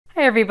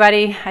Hi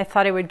everybody, I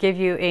thought I would give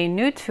you a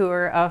new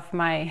tour of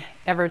my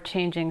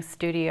ever-changing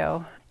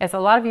studio. As a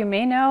lot of you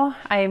may know,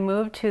 I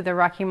moved to the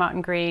Rocky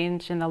Mountain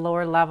Grange in the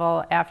lower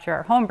level after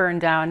our home burned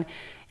down,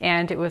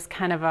 and it was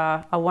kind of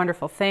a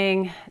wonderful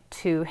thing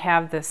to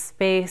have this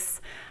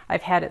space.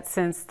 I've had it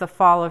since the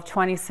fall of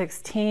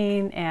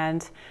 2016,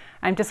 and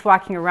I'm just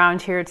walking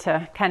around here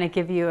to kind of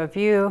give you a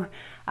view.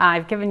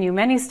 I've given you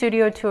many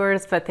studio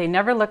tours, but they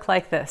never look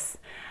like this.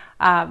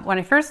 When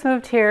I first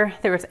moved here,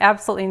 there was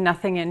absolutely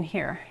nothing in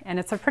here, and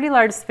it's a pretty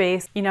large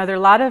space. You know, there are a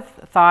lot of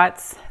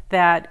thoughts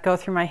that go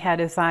through my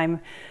head as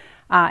I'm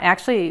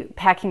actually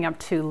packing up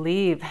to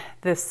leave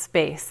this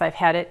space. I've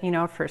had it, you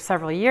know, for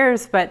several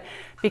years, but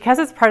because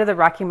it's part of the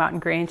Rocky Mountain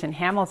Grange in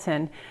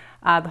Hamilton,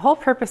 the whole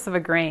purpose of a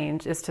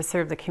grange is to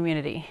serve the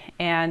community.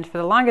 And for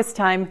the longest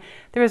time,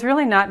 there was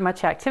really not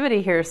much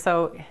activity here,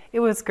 so it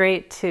was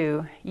great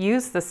to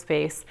use the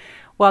space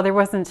while there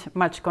wasn't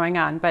much going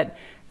on. But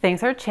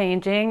things are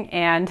changing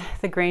and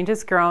the Grange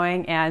is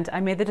growing, and I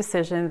made the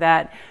decision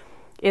that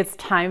it's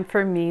time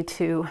for me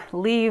to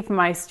leave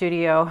my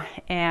studio,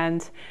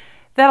 and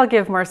that'll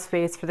give more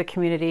space for the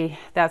community.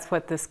 That's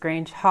what this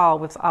Grange Hall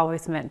was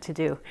always meant to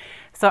do.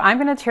 So I'm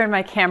going to turn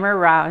my camera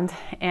around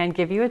and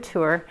give you a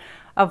tour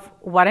of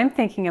what I'm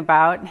thinking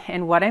about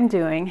and what I'm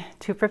doing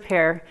to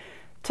prepare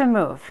to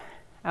move.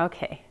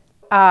 Okay.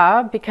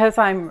 Because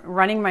I'm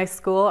running my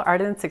school,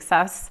 Art and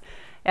Success,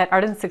 at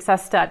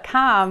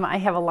artandsuccess.com, I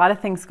have a lot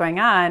of things going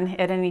on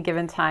at any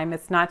given time.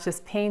 It's not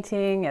just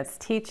painting, it's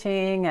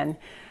teaching and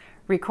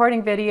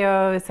recording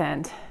videos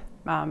and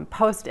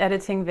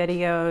post-editing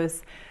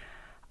videos,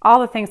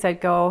 all the things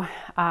that go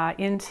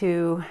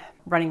into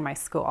running my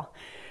school.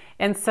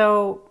 And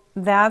so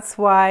that's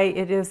why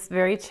it is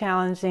very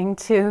challenging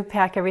to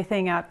pack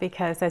everything up,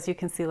 because as you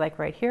can see, like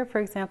right here, for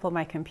example,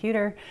 my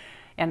computer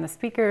and the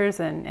speakers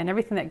and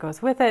everything that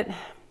goes with it,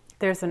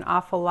 there's an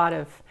awful lot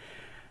of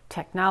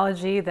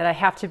technology that I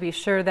have to be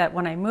sure that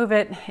when I move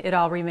it, it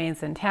all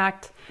remains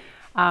intact.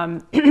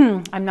 I'm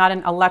not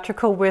an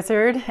electrical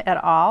wizard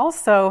at all,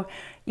 so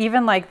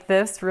even like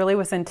this really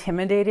was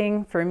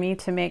intimidating for me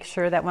to make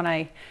sure that when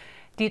I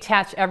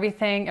detach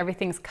everything,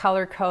 everything's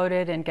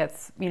color-coded and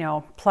gets, you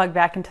know, plugged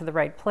back into the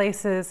right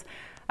places.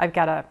 I've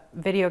got a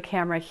video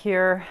camera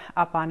here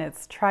up on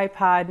its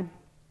tripod.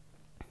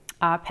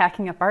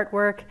 Packing up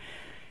artwork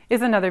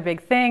is another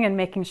big thing, and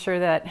making sure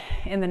that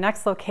in the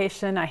next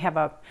location I have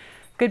a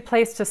good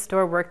place to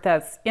store work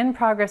that's in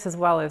progress as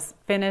well as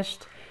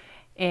finished.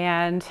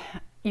 And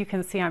you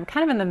can see I'm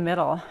kind of in the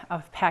middle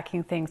of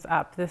packing things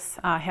up.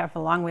 I have a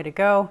long way to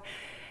go.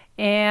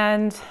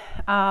 And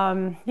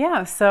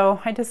yeah,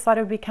 so I just thought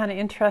it would be kind of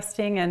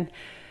interesting. And,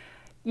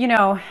 you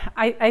know,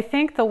 I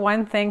think the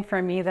one thing for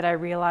me that I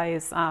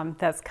realize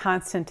that's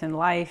constant in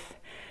life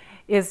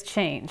is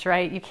change,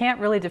 right? You can't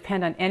really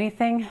depend on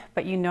anything,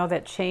 but you know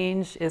that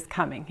change is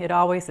coming. It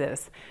always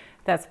is.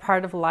 That's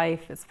part of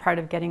life. It's part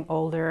of getting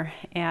older.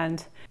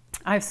 And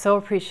I've so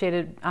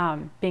appreciated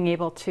being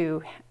able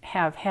to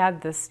have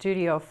had this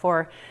studio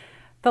for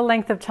the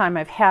length of time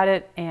I've had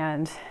it.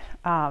 And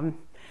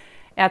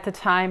at the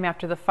time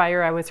after the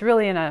fire, I was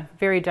really in a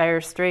very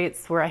dire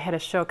straits where I had a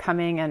show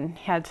coming and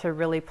had to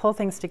really pull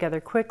things together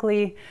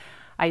quickly.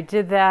 I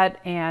did that,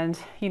 and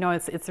you know,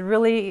 it's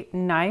really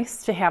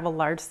nice to have a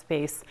large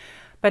space.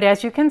 But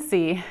as you can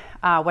see,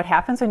 what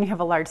happens when you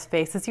have a large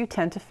space is you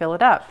tend to fill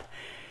it up.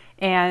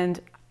 And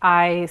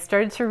I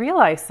started to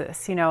realize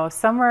this, you know,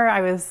 somewhere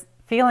I was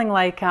feeling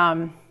like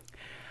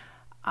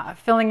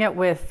filling it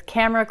with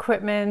camera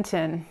equipment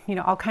and, you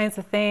know, all kinds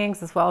of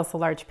things, as well as the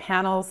large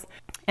panels.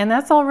 And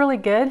that's all really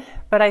good.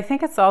 But I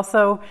think it's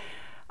also,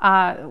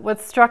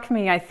 what struck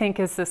me, I think,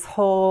 is this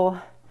whole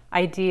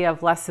idea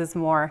of less is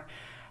more.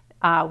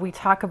 We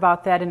talk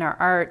about that in our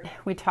art.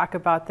 We talk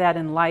about that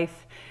in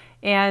life.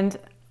 And,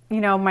 you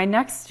know, my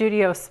next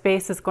studio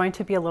space is going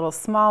to be a little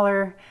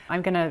smaller.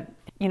 I'm going to,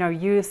 you know,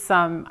 use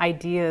some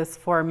ideas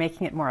for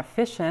making it more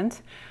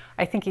efficient.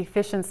 I think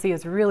efficiency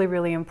is really,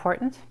 really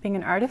important being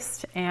an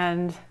artist.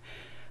 And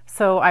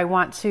so I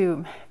want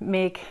to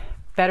make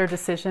better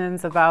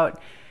decisions about,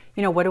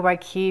 you know, what do I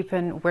keep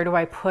and where do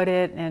I put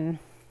it, and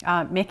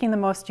making the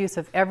most use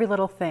of every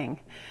little thing.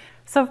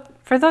 So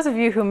for those of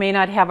you who may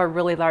not have a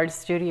really large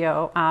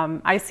studio,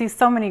 I see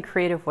so many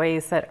creative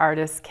ways that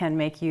artists can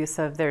make use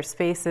of their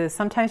spaces.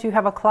 Sometimes you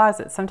have a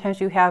closet,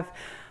 sometimes you have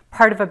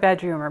part of a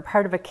bedroom or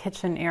part of a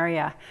kitchen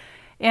area.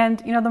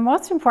 And you know, the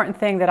most important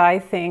thing that I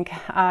think,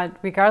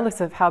 regardless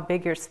of how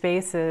big your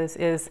space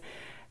is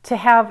to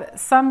have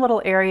some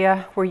little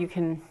area where you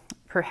can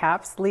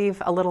perhaps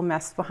leave a little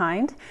mess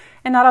behind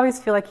and not always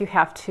feel like you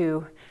have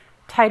to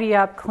tidy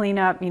up, clean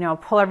up, you know,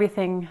 pull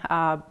everything,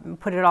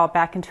 put it all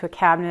back into a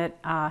cabinet.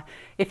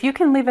 If you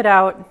can leave it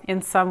out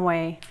in some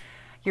way,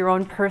 your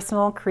own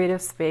personal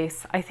creative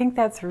space, I think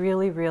that's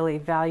really, really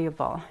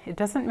valuable. It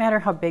doesn't matter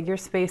how big your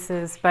space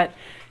is, but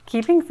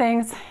keeping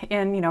things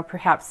in, you know,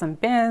 perhaps some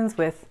bins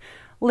with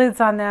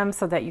lids on them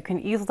so that you can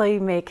easily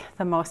make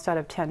the most out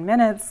of 10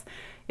 minutes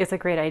is a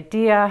great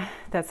idea.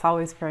 That's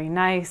always very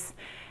nice.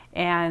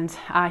 And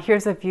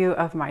here's a view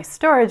of my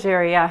storage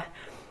area.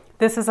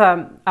 This is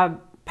a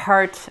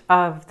part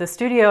of the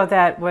studio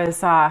that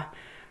was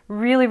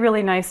really,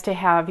 really nice to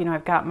have. You know,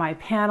 I've got my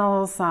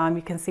panels.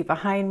 You can see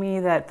behind me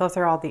that those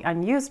are all the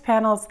unused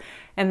panels.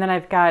 And then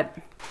I've got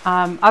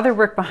other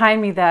work behind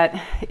me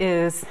that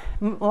is,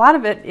 a lot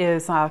of it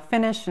is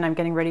finished, and I'm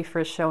getting ready for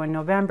a show in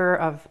November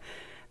of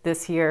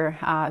this year,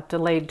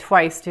 delayed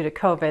twice due to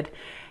COVID.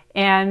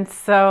 And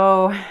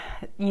so,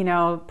 you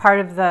know, part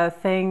of the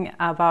thing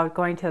about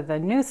going to the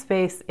new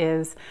space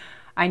is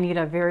I need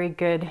a very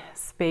good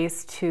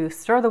space to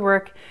store the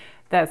work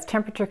that's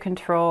temperature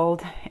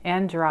controlled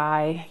and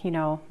dry, you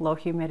know, low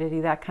humidity,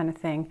 that kind of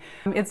thing.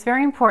 It's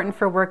very important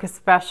for work,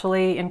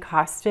 especially in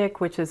caustic,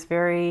 which is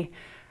very,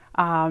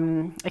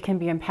 it can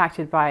be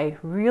impacted by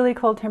really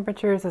cold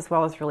temperatures as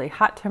well as really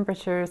hot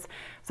temperatures.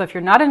 So if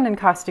you're not an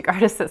encaustic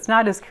artist, that's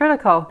not as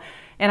critical.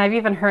 And I've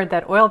even heard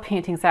that oil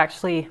paintings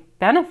actually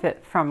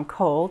benefit from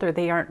cold, or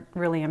they aren't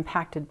really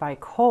impacted by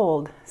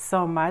cold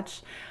so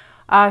much.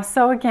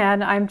 So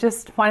again, I'm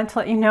just wanting to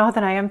let you know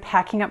that I am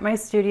packing up my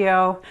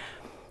studio,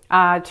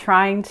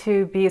 trying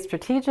to be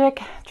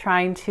strategic,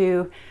 trying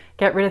to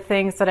get rid of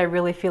things that I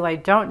really feel I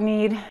don't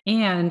need.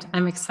 And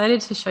I'm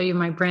excited to show you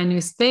my brand new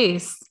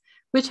space,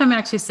 which I'm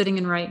actually sitting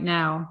in right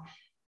now.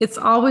 It's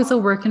always a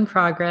work in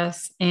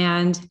progress.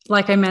 And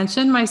like I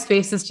mentioned, my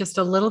space is just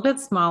a little bit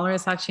smaller.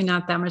 It's actually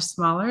not that much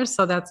smaller,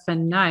 so that's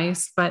been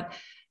nice. But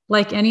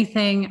like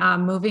anything,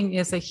 moving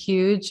is a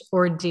huge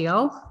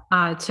ordeal.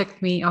 It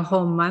took me a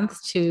whole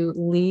month to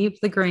leave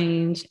the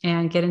Grange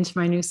and get into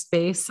my new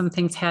space. Some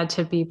things had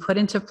to be put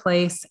into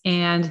place,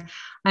 and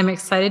I'm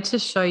excited to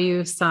show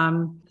you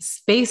some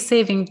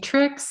space-saving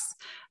tricks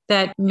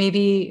that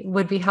maybe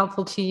would be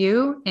helpful to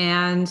you.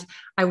 And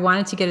I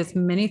wanted to get as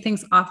many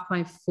things off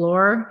my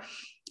floor.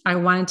 I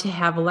wanted to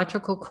have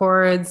electrical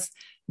cords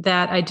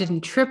that I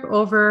didn't trip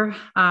over.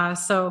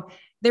 So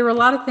there were a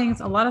lot of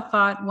things, a lot of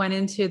thought went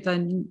into the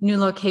new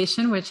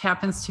location, which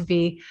happens to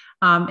be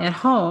at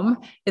home.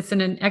 It's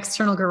in an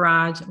external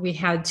garage. We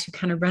had to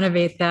kind of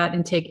renovate that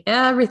and take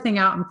everything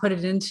out and put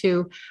it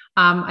into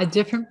a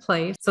different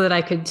place so that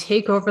I could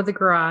take over the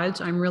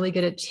garage. I'm really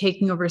good at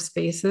taking over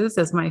spaces,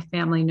 as my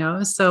family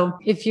knows. So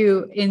if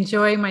you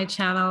enjoy my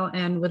channel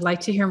and would like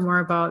to hear more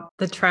about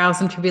the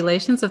trials and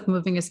tribulations of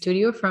moving a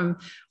studio from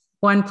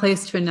one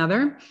place to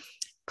another,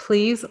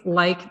 please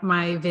like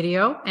my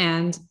video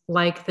and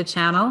like the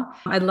channel.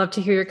 I'd love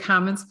to hear your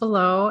comments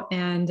below,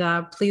 and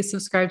please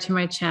subscribe to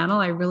my channel.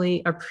 I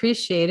really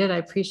appreciate it. I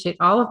appreciate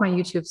all of my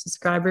YouTube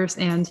subscribers.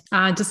 And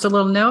just a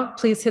little note,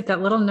 please hit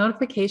that little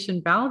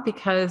notification bell,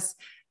 because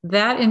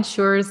that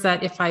ensures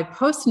that if I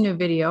post a new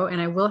video, and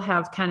I will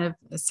have kind of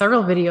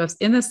several videos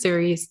in the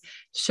series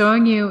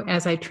showing you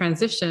as I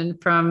transition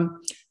from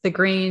the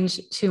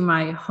Grange to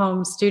my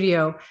home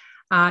studio,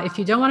 if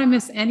you don't want to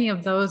miss any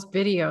of those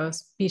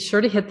videos, be sure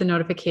to hit the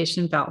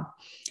notification bell.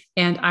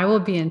 And I will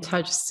be in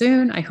touch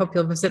soon. I hope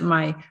you'll visit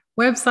my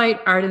website,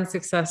 Art and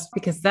Success,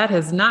 because that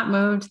has not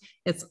moved.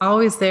 It's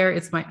always there.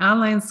 It's my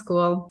online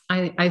school.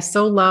 I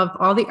so love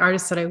all the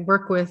artists that I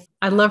work with.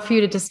 I'd love for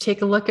you to just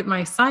take a look at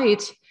my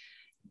site,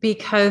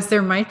 because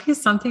there might be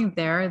something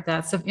there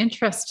that's of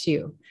interest to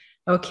you.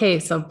 Okay,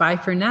 so bye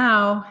for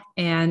now,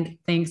 and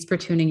thanks for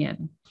tuning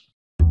in.